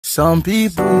Some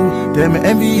people, they may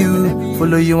envy you,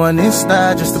 follow you on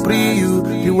Insta just to pre you.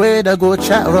 The way they go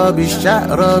chat rubbish,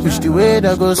 the way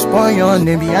they go spoil your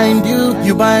name behind you.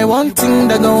 You buy one thing,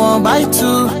 they go on buy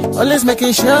two. Always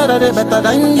making sure that they're better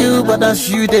than you, but that's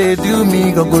you, they do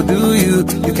me, go do you.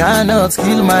 You cannot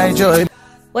kill my joy.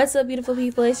 What's up, beautiful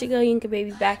people? It's your girl Yinka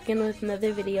Baby back in with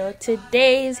another video.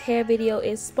 Today's hair video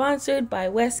is sponsored by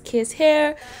West Kiss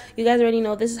Hair. You guys already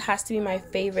know this has to be my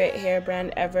favorite hair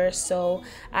brand ever, so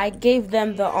I gave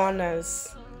them the honor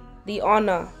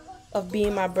of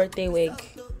being my birthday wig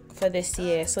for this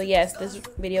year. So yes, this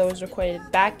video was recorded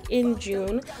back in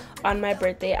June on my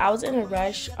birthday. I was in a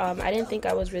rush. I didn't think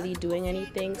I was really doing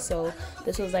anything, so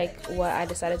this was like what I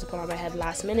decided to put on my head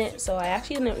last minute. So I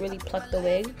actually didn't really pluck the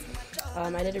wig.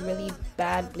 I did a really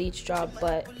bad bleach job,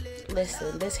 but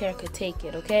listen, this hair could take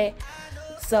it, okay?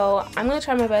 So I'm gonna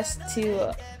try my best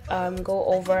to go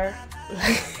over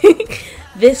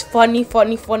this funny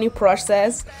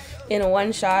process in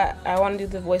one shot. I want to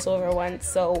do the voiceover once,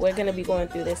 so we're gonna be going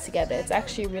through this together. It's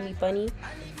actually really funny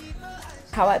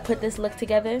how I put this look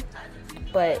together,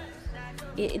 but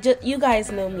you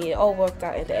guys know me, it all worked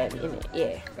out at the end, innit?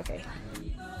 Yeah, okay.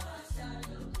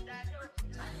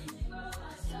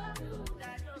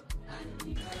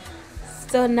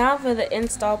 So now for the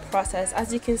install process.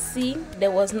 As you can see,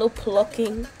 there was no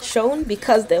plucking shown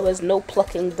because there was no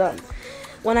plucking done.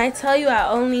 When I tell you I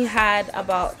only had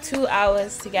about 2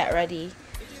 hours to get ready,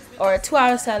 or 2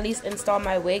 hours to at least install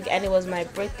my wig, and it was my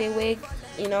birthday wig.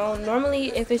 You know, normally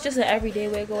if it's just an everyday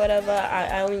wig or whatever,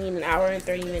 I only need an hour and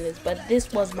 30 minutes, but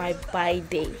this was my by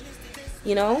day,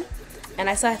 you know, and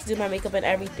I still had to do my makeup and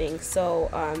everything. So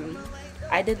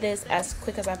I did this as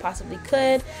quick as I possibly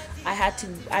could. I had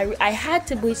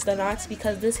to bleach the knots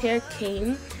because this hair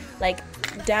came like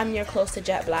damn near close to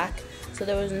jet black, so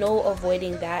there was no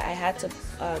avoiding that. I had to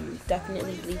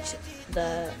definitely bleach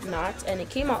the knots, and it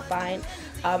came out fine.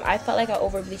 I felt like I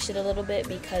over bleached it a little bit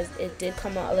because it did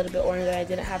come out a little bit orange and I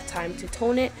didn't have time to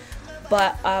tone it,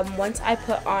 but once I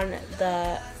put on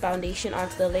the foundation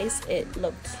onto the lace, it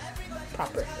looked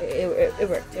proper. It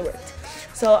worked.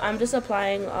 So I'm just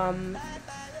applying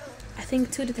I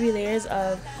think 2 to 3 layers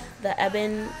of the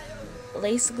ebon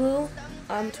lace glue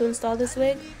to install this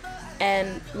wig.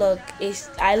 And look,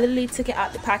 I literally took it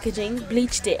out the packaging,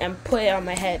 bleached it, and put it on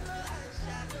my head.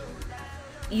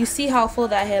 You see how full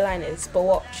that hairline is, but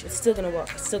watch, it's still gonna work.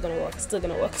 It's still gonna work. It's still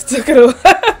gonna work. It's still gonna work.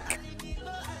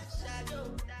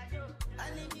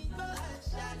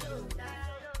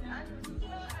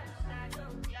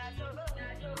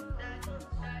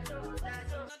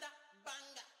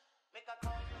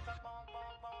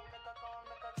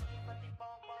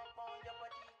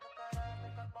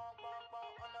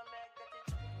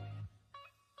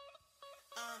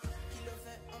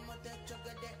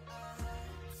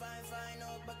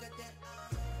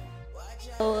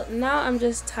 So now I'm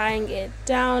just tying it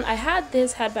down. I had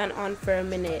this headband on for a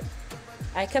minute.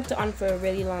 I kept it on for a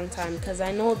really long time because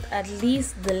I know at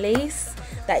least the lace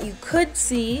that you could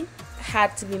see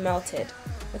had to be melted,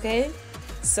 okay?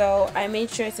 So I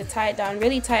made sure to tie it down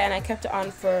really tight, and I kept it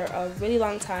on for a really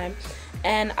long time.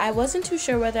 And I wasn't too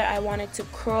sure whether I wanted to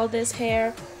curl this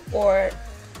hair or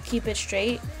keep it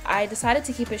straight. I decided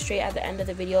to keep it straight at the end of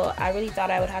the video. I really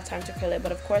thought I would have time to curl it,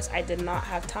 but of course I did not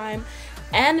have time.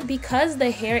 And because the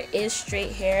hair is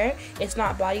straight hair, it's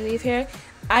not body wave hair,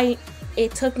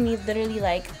 it took me literally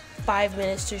like 5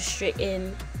 minutes to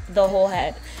straighten the whole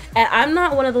head. And I'm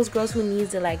not one of those girls who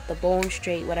needs it like the bone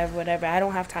straight, whatever. I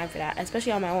don't have time for that,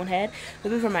 especially on my own head.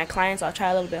 Maybe for my clients I'll try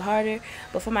a little bit harder,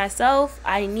 but for myself,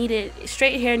 I need it.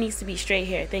 Straight hair needs to be straight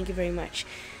hair. Thank you very much.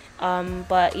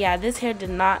 But yeah, this hair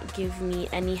did not give me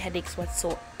any headaches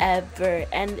whatsoever,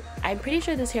 and I'm pretty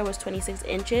sure this hair was 26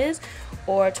 inches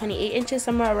or 28 inches,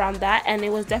 somewhere around that, and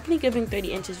it was definitely giving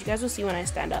 30 inches. You guys will see when I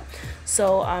stand up.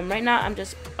 So right now I'm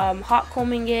just hot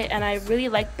combing it, and I really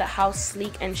like how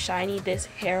sleek and shiny this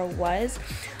hair was.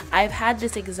 I've had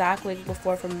this exact wig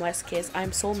before from West Kiss.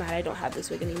 I'm so mad I don't have this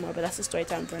wig anymore, but that's a story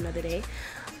time for another day.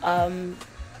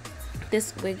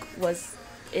 This wig was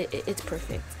it's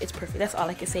perfect. It's perfect. That's all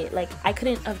I can say. Like, I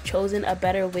couldn't have chosen a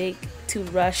better wig to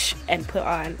rush and put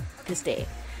on this day.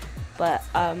 But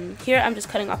here I'm just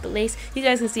cutting off the lace. You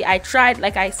guys can see I tried,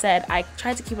 like I said, I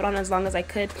tried to keep it on as long as I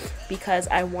could because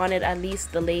I wanted at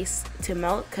least the lace to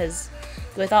melt, because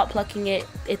without plucking it,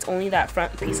 it's only that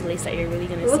front piece of lace that you're really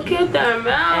gonna see. Look at that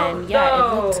mouth. And yeah,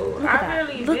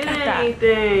 look at that.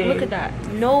 Look at that.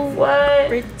 No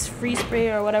spritz, free spray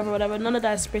or whatever. None of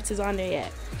that spritz is on there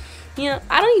yet. You know,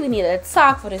 I don't even need to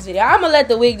talk for this video. I'm gonna let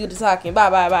the wig do the talking.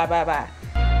 Bye.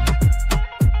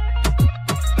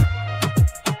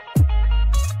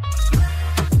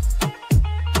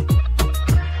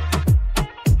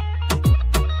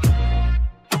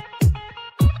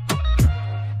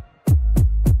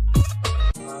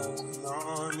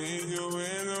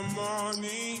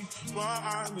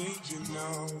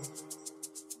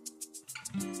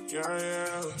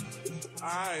 Yeah.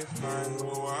 I find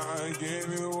why I give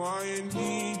you what you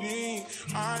need.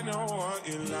 I know what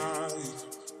you like.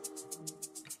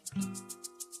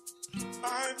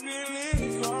 I feel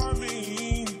it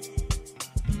coming.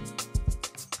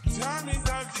 Time is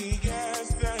up to guess.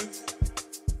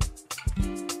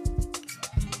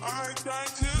 I try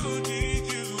to need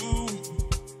you,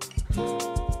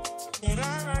 but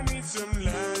I need some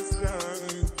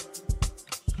lessons.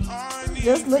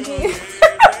 Just looking.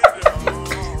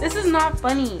 This is not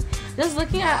funny. Just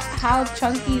looking at how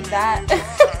chunky that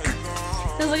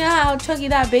just looking at how chunky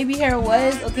that baby hair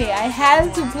was. Okay, I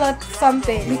had to pluck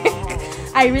something.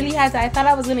 I really had to. I thought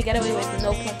I was gonna get away with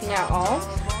no plucking at all,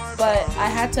 but I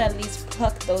had to at least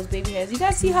pluck those baby hairs. You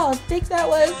guys see how thick that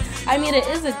was? I mean, it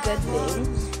is a good thing.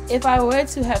 If I were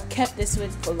to have kept this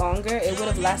wig for longer, it would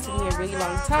have lasted me a really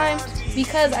long time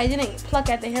because I didn't pluck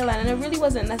at the hairline, and it really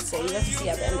wasn't necessary. You have to see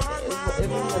at the end of it. It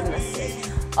really wasn't necessary.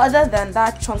 Other than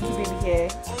that chunky baby hair,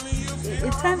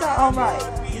 it turned out alright.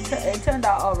 It turned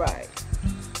out alright.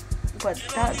 But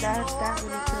that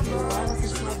really killed me. Why was it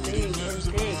so big and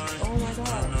thick? Oh my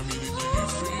god.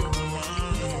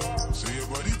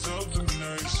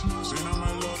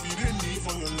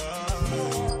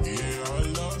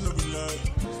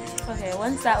 Okay,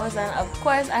 once that was done, of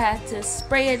course I had to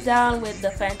spray it down with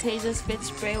the Fantasia Fit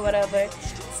Spray, whatever.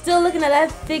 Still looking at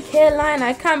that thick hairline.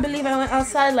 I can't believe I went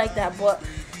outside like that, but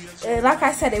like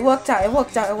I said, it worked out.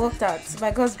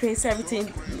 By God's grace,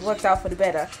 everything worked out for the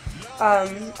better.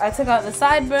 I took out the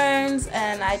sideburns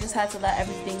and I just had to let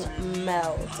everything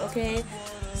melt. Okay,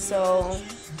 so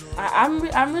I'm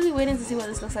really waiting to see what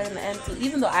this looks like in the end too.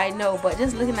 Even though I know, but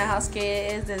just looking at how scary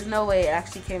it is, there's no way it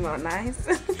actually came out nice.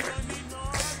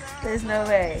 There's no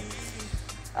way.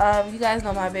 You guys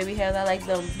know my baby hairs. I like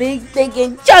them big, thick,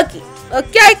 and chunky.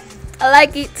 Okay, I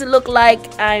like it to look like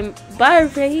I'm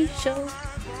biracial.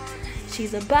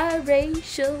 She's a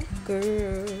biracial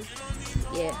girl.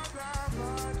 Yeah.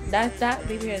 That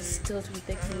baby hair is still too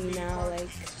thick for me now. Like,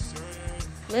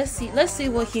 let's see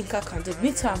what Hinka can do.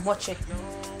 Me too, I'm watching.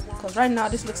 Cause right now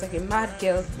this looks like a mad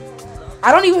girl.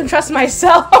 I don't even trust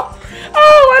myself. Oh,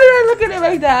 why did I look at it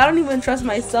like that? I don't even trust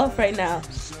myself right now.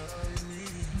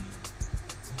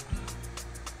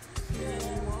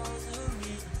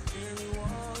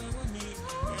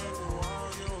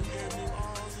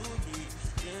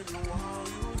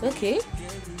 Okay,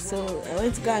 so I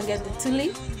went to go and get the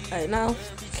Tuli. Right now,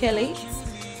 Kelly.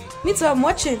 Me too, I'm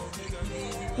watching.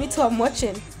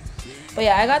 But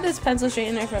yeah, I got this pencil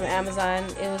straightener from Amazon.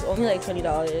 It was only like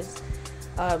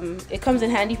 $20. It comes in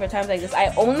handy for times like this.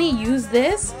 I only use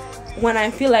this when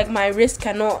I feel like my wrist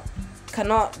cannot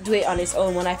do it on its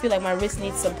own. When I feel like my wrist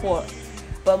needs support.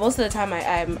 But most of the time,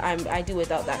 I do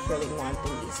without that curling wand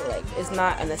thingy. So like, it's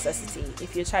not a necessity.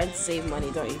 If you're trying to save money,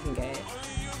 don't even get it.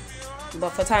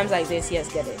 But for times like this,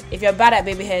 yes, get it. If you're bad at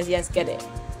baby hairs, yes, get it.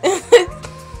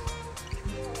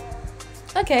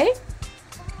 Okay.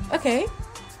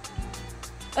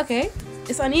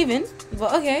 It's uneven,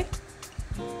 but okay.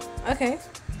 Okay.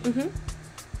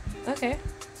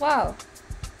 Wow.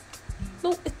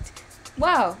 No.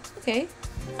 Wow. Okay.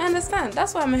 I understand.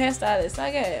 That's why I'm a hairstylist.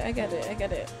 I get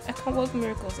it. I can work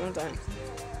miracles sometimes.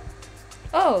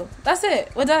 Oh, that's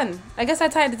it. We're done. I guess I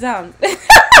tied it down.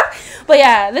 But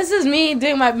yeah, this is me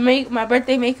doing my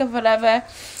birthday makeup, whatever.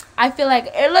 I feel like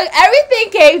everything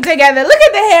came together. Look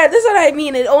at the hair. This is what I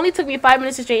mean. It only took me 5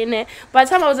 minutes to straighten it. By the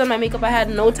time I was done my makeup, I had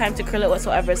no time to curl it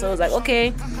whatsoever. So I was like,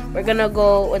 okay, we're gonna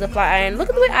go with a flat iron. Look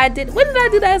at the way I did. When did I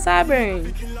do that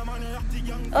sideburn?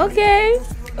 Okay,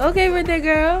 birthday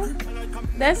girl.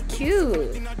 That's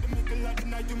cute.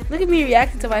 Look at me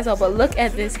reacting to myself, but look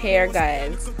at this hair,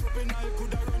 guys.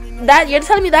 That you're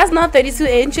telling me that's not 32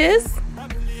 inches?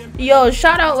 Yo,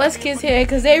 shout out West Kids Hair,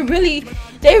 because they really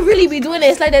be doing it.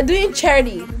 It's like they're doing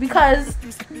charity. Because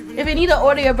if you need to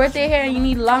order your birthday hair and you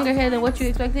need longer hair than what you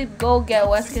expected, go get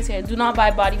West Kids Hair. Do not buy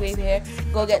body wave hair.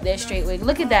 Go get their straight wig.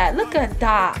 Look at that.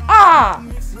 Ah!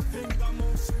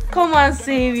 Come on,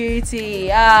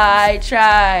 CBT. I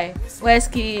try.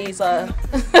 West Kids.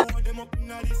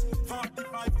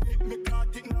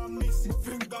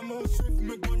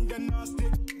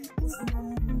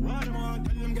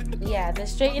 Yeah, the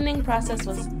straightening process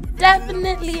was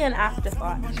definitely an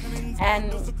afterthought,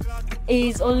 and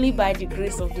is only by the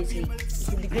grace of this week.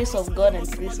 the grace of God and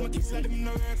the grace of this lady.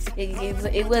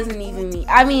 It wasn't even me.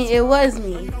 I mean, it was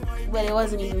me, but it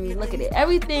wasn't even me. Look at it.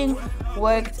 Everything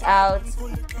worked out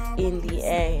in the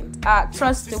end.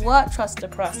 Trust the what? Trust the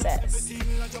process.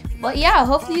 But yeah,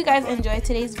 hopefully you guys enjoyed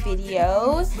today's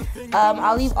video.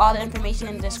 I'll leave all the information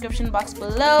in the description box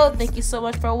below. Thank you so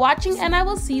much for watching, and I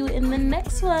will see you in the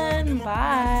next one.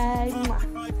 Bye.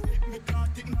 Mwah.